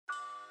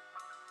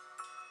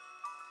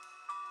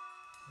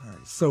All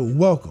right, so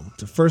welcome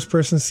to First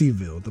Person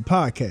Seville, the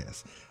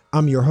podcast.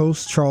 I'm your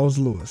host, Charles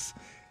Lewis,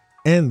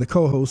 and the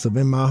co-host of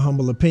In My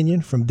Humble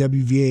Opinion from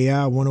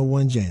WVAI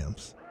 101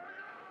 Jams.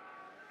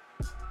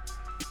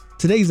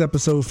 Today's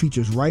episode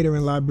features writer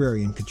and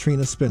librarian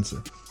Katrina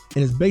Spencer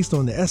and is based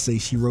on the essay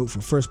she wrote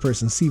for First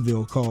Person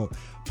Seville called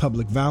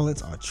Public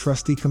Violence, Our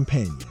Trusty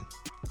Companion.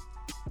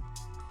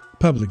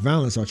 Public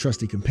Violence, Our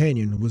Trusty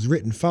Companion was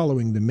written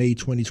following the May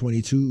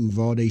 2022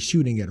 Uvalde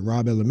shooting at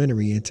Robb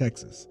Elementary in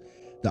Texas.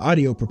 The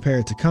audio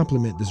prepared to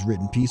complement this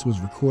written piece was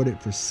recorded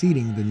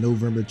preceding the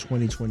November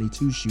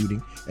 2022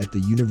 shooting at the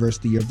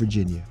University of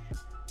Virginia.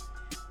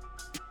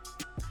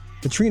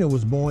 Katrina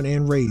was born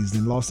and raised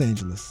in Los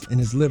Angeles and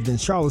has lived in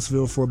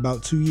Charlottesville for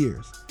about 2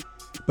 years.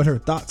 But her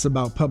thoughts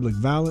about public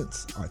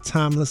violence are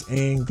timeless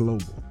and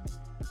global.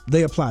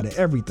 They apply to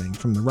everything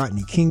from the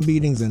Rodney King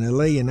beatings in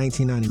LA in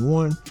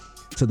 1991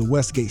 to the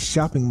Westgate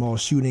shopping mall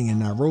shooting in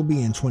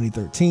Nairobi in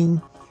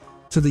 2013,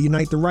 to the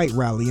Unite the Right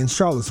rally in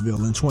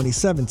Charlottesville in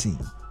 2017,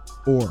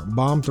 or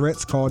bomb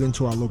threats called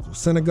into our local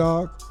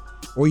synagogue,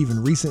 or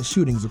even recent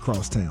shootings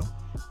across town.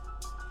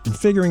 And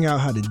figuring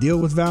out how to deal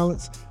with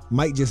violence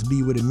might just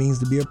be what it means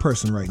to be a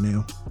person right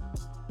now.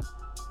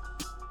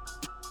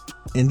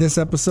 In this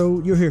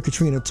episode, you'll hear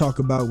Katrina talk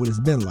about what it's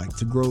been like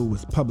to grow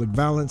with public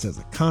violence as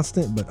a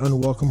constant but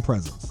unwelcome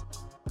presence.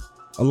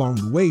 Along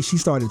the way, she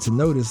started to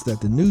notice that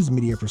the news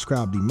media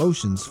prescribed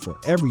emotions for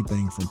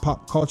everything from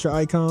pop culture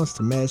icons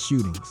to mass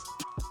shootings.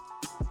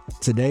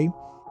 Today,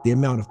 the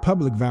amount of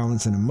public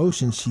violence and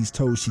emotions she's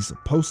told she's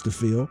supposed to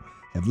feel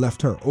have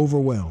left her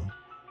overwhelmed.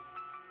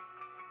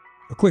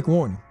 A quick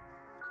warning: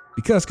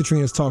 because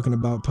Katrina's talking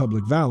about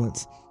public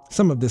violence,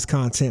 some of this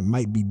content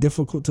might be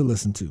difficult to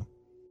listen to.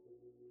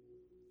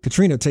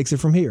 Katrina takes it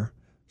from here,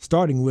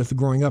 starting with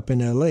growing up in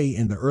LA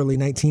in the early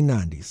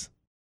 1990s.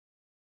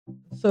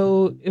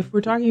 So if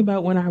we're talking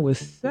about when I was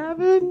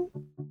 7,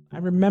 I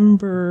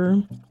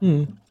remember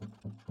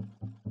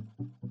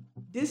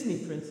Disney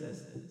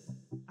princesses,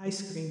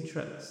 ice cream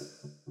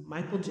trucks,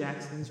 Michael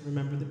Jackson's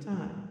Remember the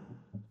Time.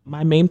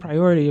 My main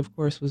priority, of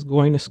course, was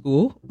going to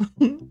school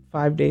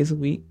 5 days a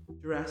week.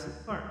 Jurassic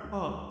Park,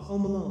 Paul,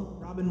 Home Alone,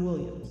 Robin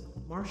Williams,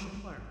 Marcia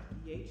Clark,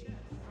 VHS.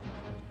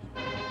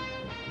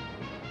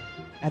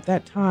 At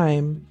that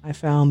time, I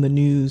found the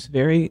news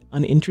very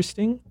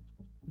uninteresting,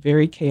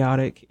 very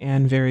chaotic,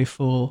 and very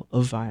full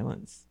of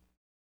violence.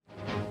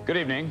 Good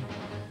evening.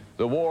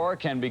 The war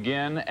can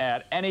begin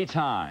at any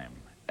time.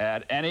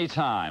 At any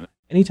time.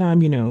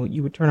 Anytime,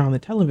 you would turn on the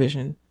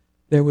television,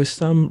 there was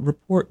some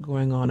report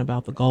going on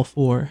about the Gulf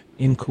War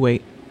in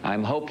Kuwait.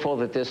 I'm hopeful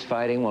that this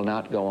fighting will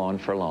not go on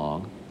for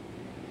long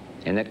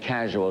and that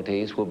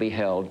casualties will be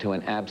held to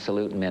an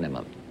absolute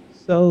minimum.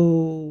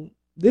 So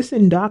this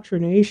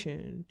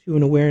indoctrination to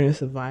an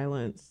awareness of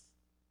violence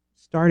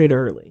started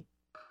early.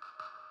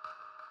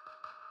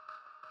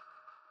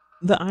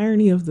 The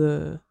irony of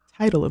the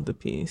title of the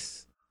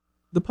piece,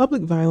 the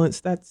public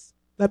violence, that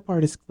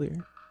part is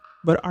clear.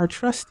 But our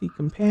trusty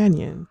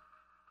companion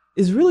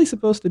is really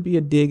supposed to be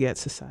a dig at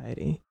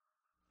society.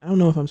 I don't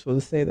know if I'm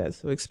supposed to say that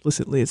so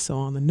explicitly, it's so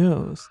on the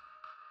nose.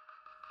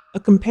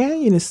 A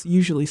companion is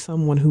usually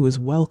someone who is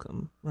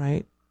welcome,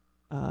 right?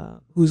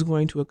 Who's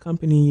going to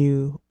accompany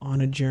you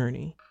on a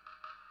journey.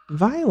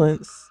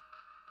 Violence,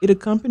 it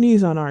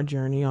accompanies on our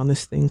journey on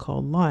this thing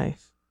called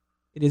life.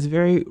 It is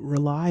very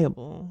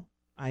reliable.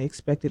 I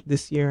expect it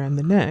this year and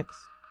the next,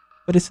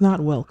 but it's not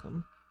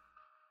welcome.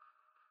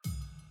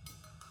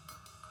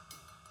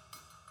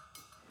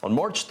 On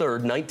March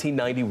 3rd,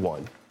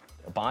 1991,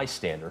 a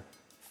bystander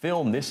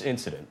filmed this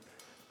incident,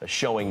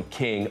 showing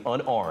King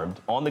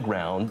unarmed on the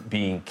ground,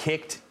 being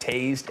kicked,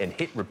 tased, and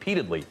hit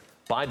repeatedly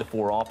by the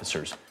 4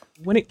 officers.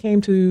 When it came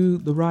to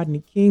the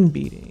Rodney King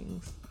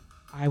beatings,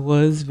 I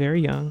was very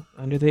young,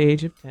 under the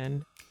age of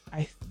 10.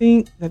 I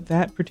think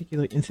that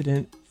particular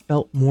incident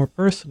felt more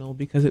personal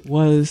because it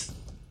was,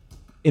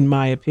 in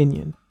my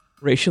opinion,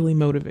 racially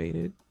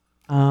motivated,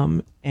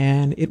 and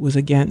it was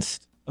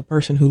against a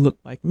person who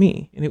looked like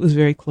me, and it was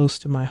very close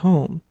to my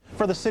home.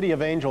 For the City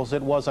of Angels,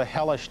 it was a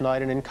hellish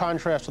night, and in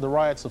contrast to the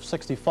riots of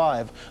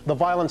 '65, the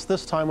violence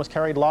this time was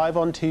carried live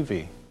on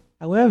TV.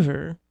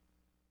 However,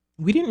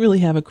 we didn't really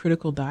have a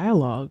critical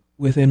dialogue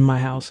within my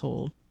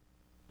household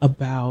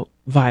about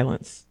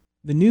violence.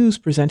 The news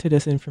presented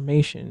us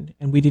information,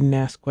 and we didn't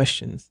ask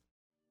questions.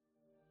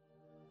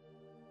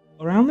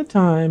 Around the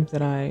time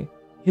that I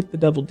hit the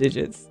double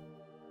digits,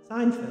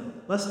 Seinfeld,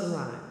 Busta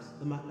Rhymes,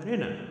 the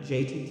Macarena,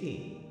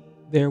 JTT,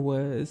 there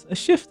was a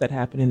shift that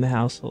happened in the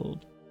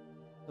household.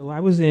 So I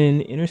was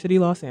in inner city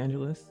Los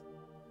Angeles,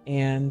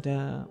 and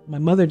my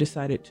mother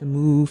decided to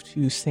move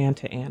to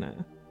Santa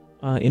Ana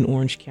in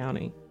Orange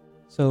County.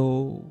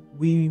 So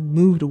we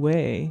moved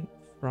away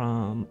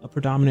from a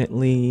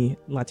predominantly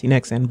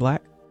Latinx and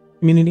Black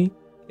community.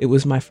 It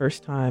was my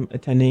first time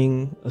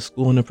attending a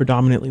school in a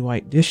predominantly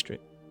white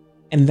district.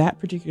 And that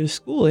particular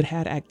school, it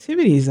had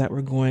activities that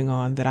were going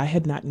on that I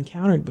had not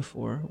encountered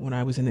before when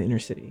I was in the inner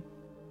city.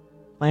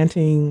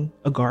 Planting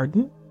a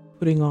garden,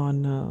 putting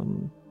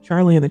on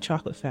Charlie and the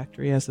Chocolate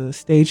Factory as a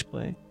stage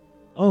play,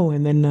 Oh,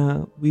 and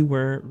then we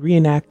were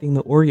reenacting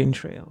the Oregon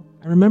Trail.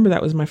 I remember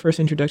that was my first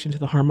introduction to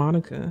the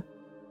harmonica.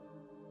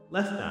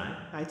 Left Eye,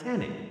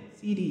 Titanic,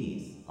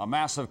 CDs. A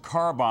massive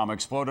car bomb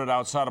exploded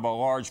outside of a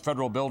large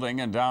federal building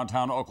in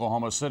downtown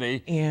Oklahoma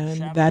City.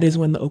 And that is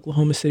when the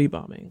Oklahoma City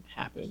bombing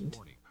happened.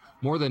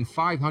 More than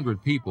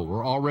 500 people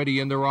were already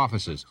in their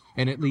offices,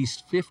 and at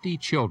least 50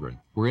 children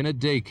were in a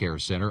daycare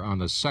center on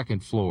the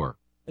second floor.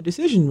 A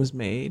decision was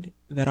made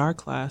that our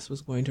class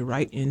was going to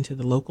write into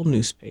the local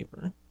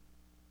newspaper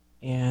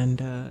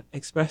and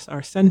express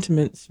our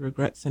sentiments,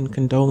 regrets, and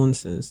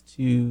condolences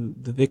to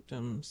the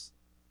victims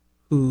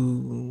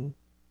who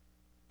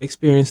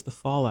experienced the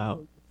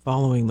fallout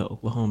following the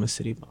Oklahoma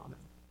City bombing.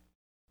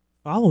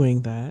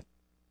 Following that,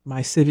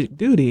 my civic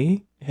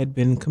duty had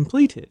been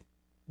completed,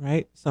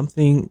 right?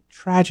 Something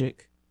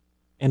tragic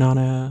and on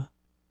a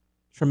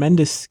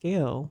tremendous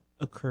scale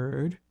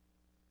occurred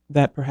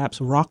that perhaps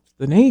rocked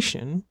the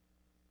nation.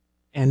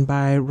 And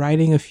by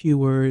writing a few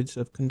words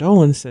of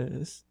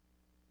condolences,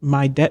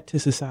 my debt to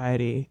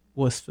society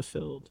was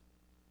fulfilled.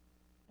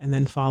 And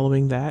then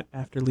following that,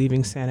 after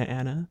leaving Santa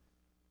Ana,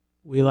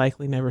 we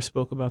likely never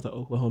spoke about the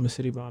Oklahoma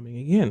City bombing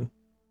again.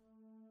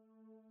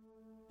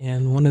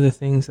 And one of the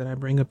things that I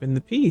bring up in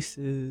the piece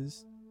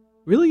is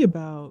really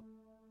about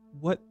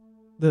what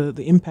the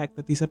impact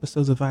that these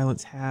episodes of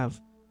violence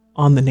have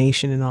on the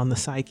nation and on the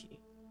psyche.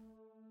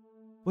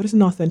 What is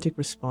an authentic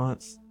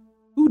response?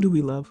 Who do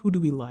we love? Who do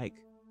we like?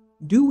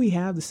 Do we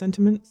have the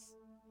sentiments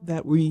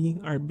that we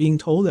are being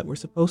told that we're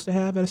supposed to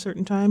have at a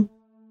certain time?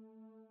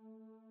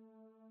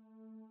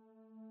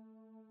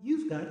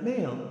 You've got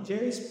mail.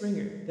 Jerry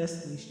Springer,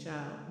 Destiny's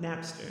Child,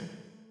 Napster.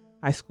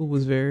 High school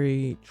was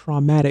very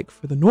traumatic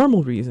for the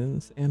normal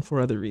reasons and for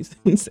other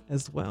reasons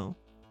as well,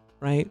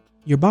 right?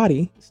 Your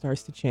body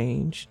starts to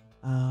change,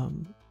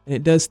 and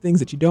it does things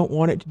that you don't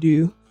want it to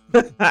do.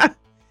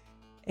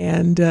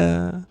 And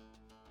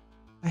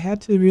I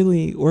had to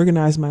really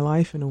organize my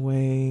life in a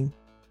way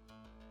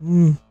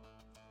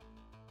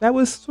that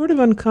was sort of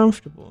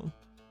uncomfortable.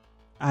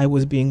 I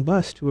was being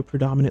bused to a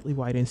predominantly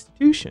white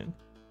institution.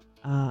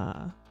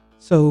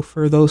 So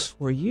for those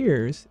 4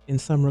 years, in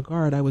some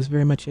regard, I was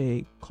very much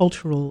a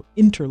cultural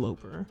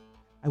interloper.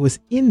 I was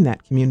in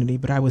that community,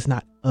 but I was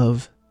not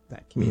of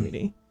that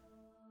community.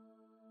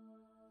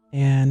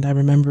 And I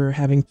remember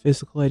having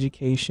physical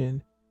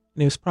education,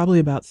 and it was probably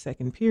about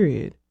second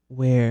period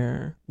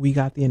where we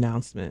got the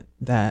announcement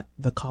that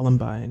the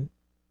Columbine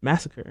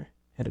massacre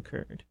had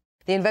occurred.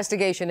 The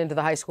investigation into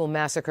the high school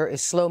massacre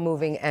is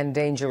slow-moving and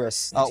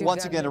dangerous.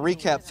 Once again, to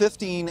recap,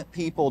 15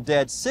 people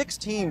dead,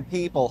 16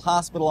 people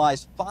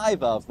hospitalized,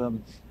 5 of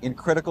them in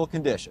critical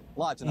condition.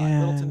 Live tonight,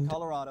 Middleton,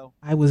 Colorado.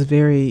 I was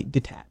very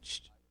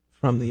detached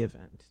from the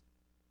event.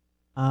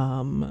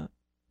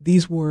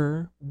 These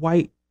were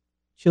white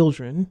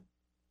children,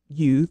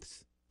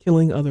 youths,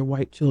 killing other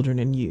white children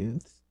and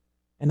youths.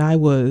 And I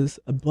was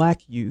a black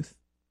youth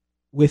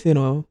within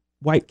a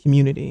white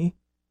community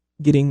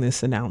getting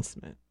this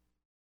announcement.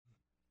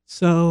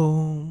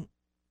 So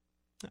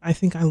I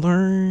think I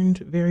learned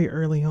very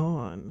early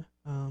on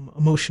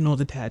emotional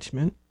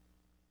detachment.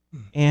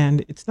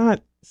 And it's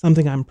not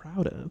something I'm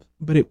proud of,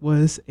 but it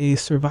was a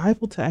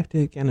survival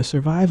tactic and a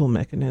survival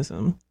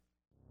mechanism.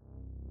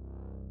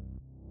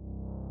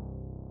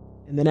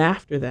 And then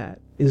after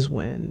that is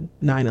when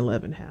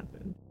 9/11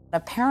 happened.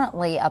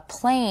 Apparently, a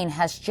plane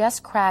has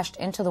just crashed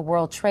into the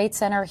World Trade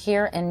Center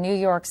here in New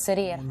York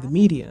City. And the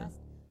media,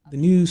 the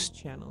news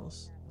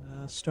channels,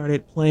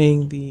 started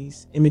playing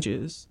these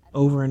images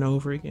over and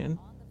over again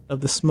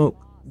of the smoke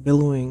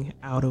billowing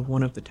out of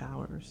one of the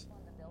towers.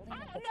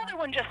 Another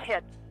one just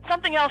hit.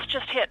 Something else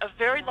just hit. A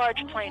very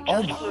large plane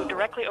just flew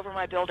directly over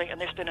my building, and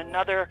there's been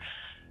another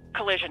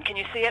collision. Can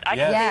you see it? I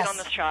can see it on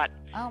this shot.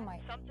 Oh my.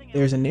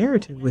 There's a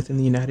narrative within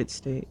the United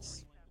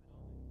States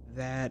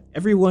that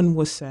everyone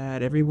was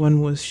sad,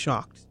 everyone was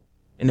shocked,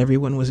 and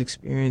everyone was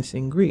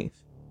experiencing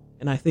grief.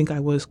 And I think I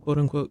was, quote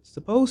unquote,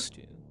 supposed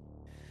to.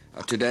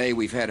 Today,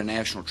 we've had a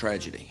national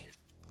tragedy.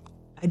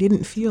 I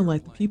didn't feel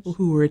like the people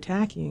who were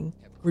attacking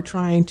were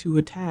trying to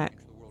attack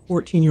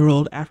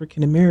 14-year-old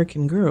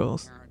African-American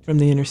girls from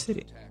the inner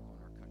city.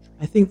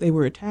 I think they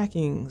were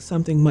attacking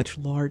something much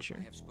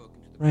larger,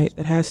 right?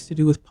 That has to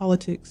do with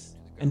politics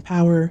and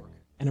power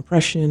and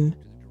oppression,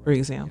 for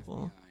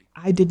example.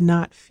 I did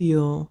not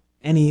feel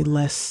any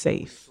less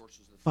safe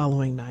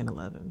following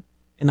 9/11,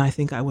 and I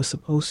think I was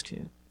supposed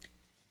to.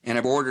 And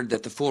I've ordered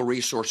that the full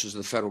resources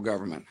of the federal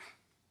government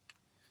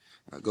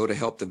go to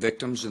help the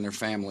victims and their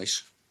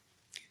families,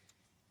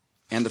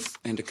 and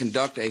to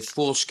conduct a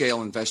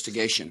full-scale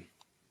investigation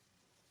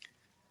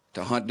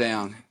to hunt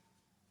down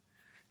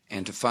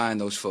and to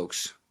find those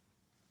folks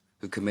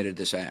who committed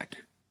this act.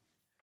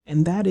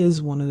 And that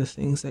is one of the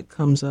things that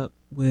comes up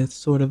with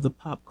sort of the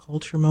pop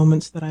culture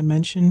moments that I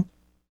mentioned.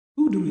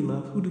 Who do we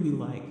love? Who do we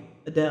like?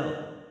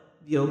 Adele,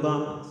 the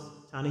Obamas,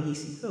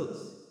 Ta-Nehisi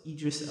Coates,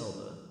 Idris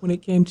Elba. When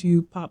it came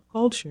to pop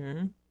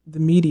culture, the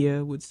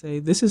media would say,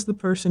 this is the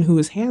person who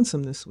is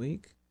handsome this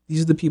week.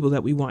 These are the people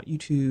that we want you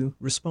to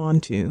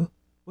respond to.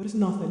 What is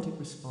an authentic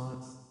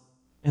response?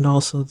 And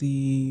also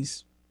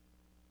these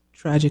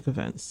tragic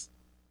events.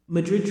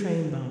 Madrid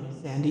train bombing,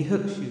 Sandy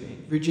Hook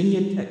shooting,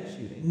 Virginia Tech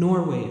shooting,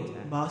 Norway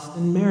attack,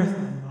 Boston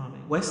Marathon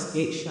bombing,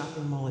 Westgate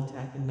shopping mall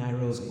attack in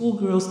Nairobi,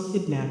 schoolgirls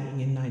kidnapping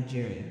in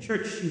Nigeria,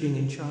 church shooting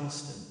in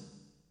Charleston.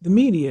 The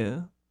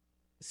media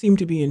seem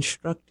to be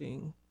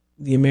instructing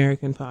the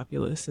American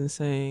populace and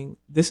saying,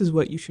 this is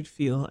what you should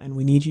feel, and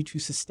we need you to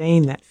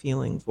sustain that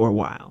feeling for a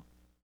while.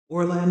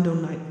 Orlando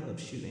nightclub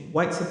shooting,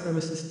 white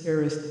supremacist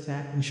terrorist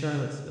attack in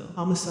Charlottesville,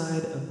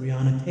 homicide of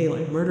Breonna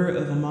Taylor, murder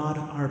of Ahmaud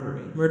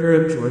Arbery,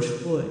 murder of George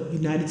Floyd,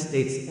 United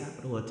States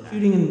Capitol attack,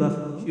 shooting in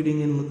Buffalo,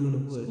 shooting in Laguna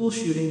Woods, school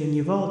shooting in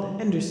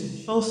Uvalde,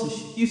 Henderson, Tulsa,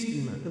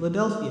 Houston murder,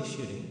 Philadelphia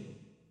shooting.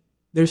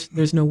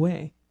 There's no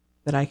way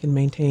that I can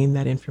maintain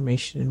that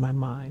information in my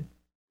mind.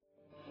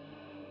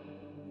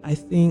 I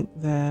think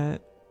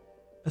that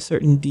a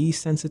certain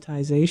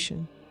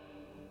desensitization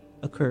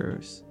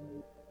occurs.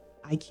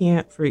 I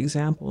can't, for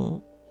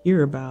example,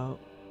 hear about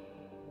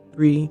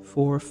 3,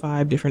 4,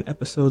 5 different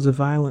episodes of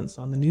violence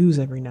on the news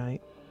every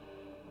night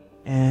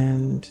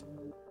and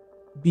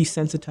be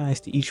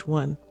sensitized to each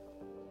one.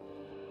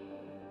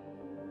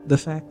 The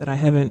fact that I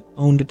haven't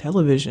owned a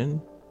television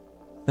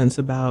since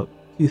about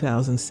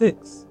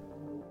 2006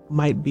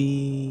 might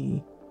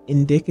be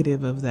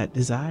indicative of that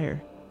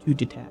desire to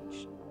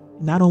detach,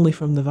 not only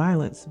from the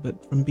violence,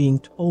 but from being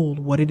told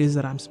what it is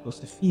that I'm supposed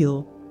to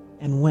feel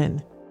and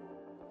when.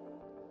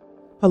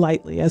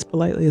 Politely as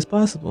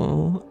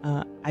possible.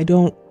 I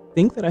don't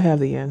think that I have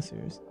the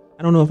answers.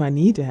 I don't know if I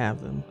need to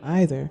have them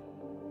either.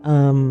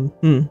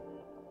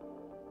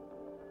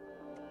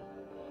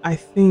 I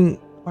think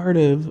part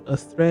of a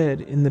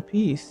thread in the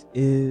piece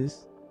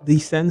is the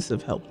sense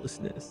of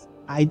helplessness.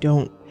 I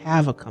don't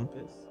have a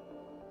compass.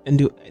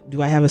 And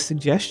do I have a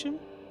suggestion?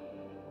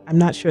 I'm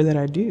not sure that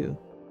I do.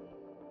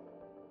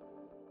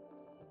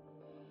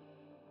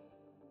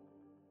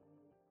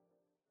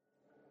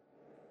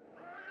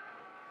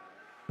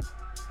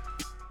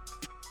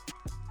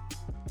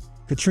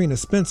 Katrina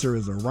Spencer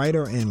is a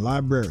writer and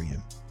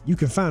librarian. You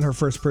can find her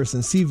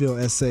first-person Seville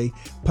essay,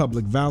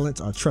 Public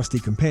Violence, Our Trusty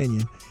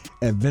Companion,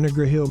 at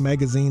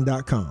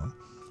vinegarhillmagazine.com.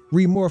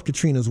 Read more of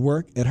Katrina's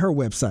work at her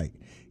website,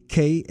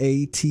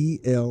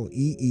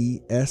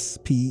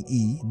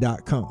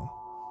 katleespe.com.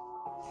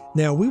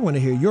 Now, we want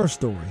to hear your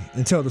story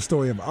and tell the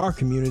story of our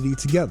community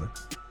together.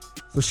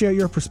 So share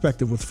your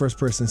perspective with First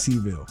Person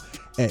Seville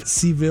at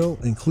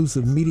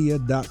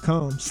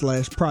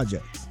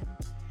sevilleinclusivemedia.com/projects.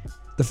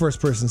 The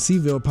First Person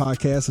Seville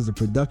podcast is a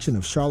production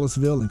of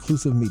Charlottesville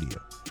Inclusive Media.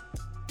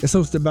 It's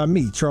hosted by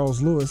me, Charles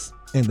Lewis,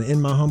 and the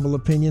In My Humble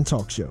Opinion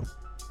talk show.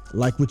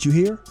 Like what you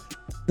hear?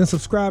 Then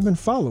subscribe and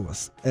follow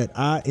us at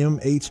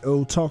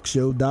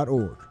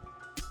imhotalkshow.org.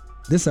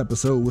 This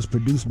episode was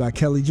produced by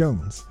Kelly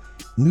Jones.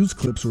 News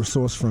clips were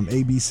sourced from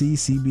ABC,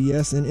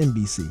 CBS, and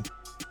NBC.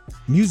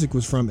 Music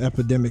was from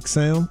Epidemic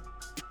Sound.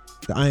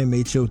 The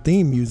IMHO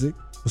theme music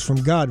was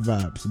from God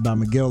Vibes by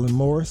Miguel and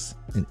Morris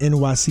and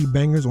NYC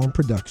Bangers on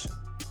production.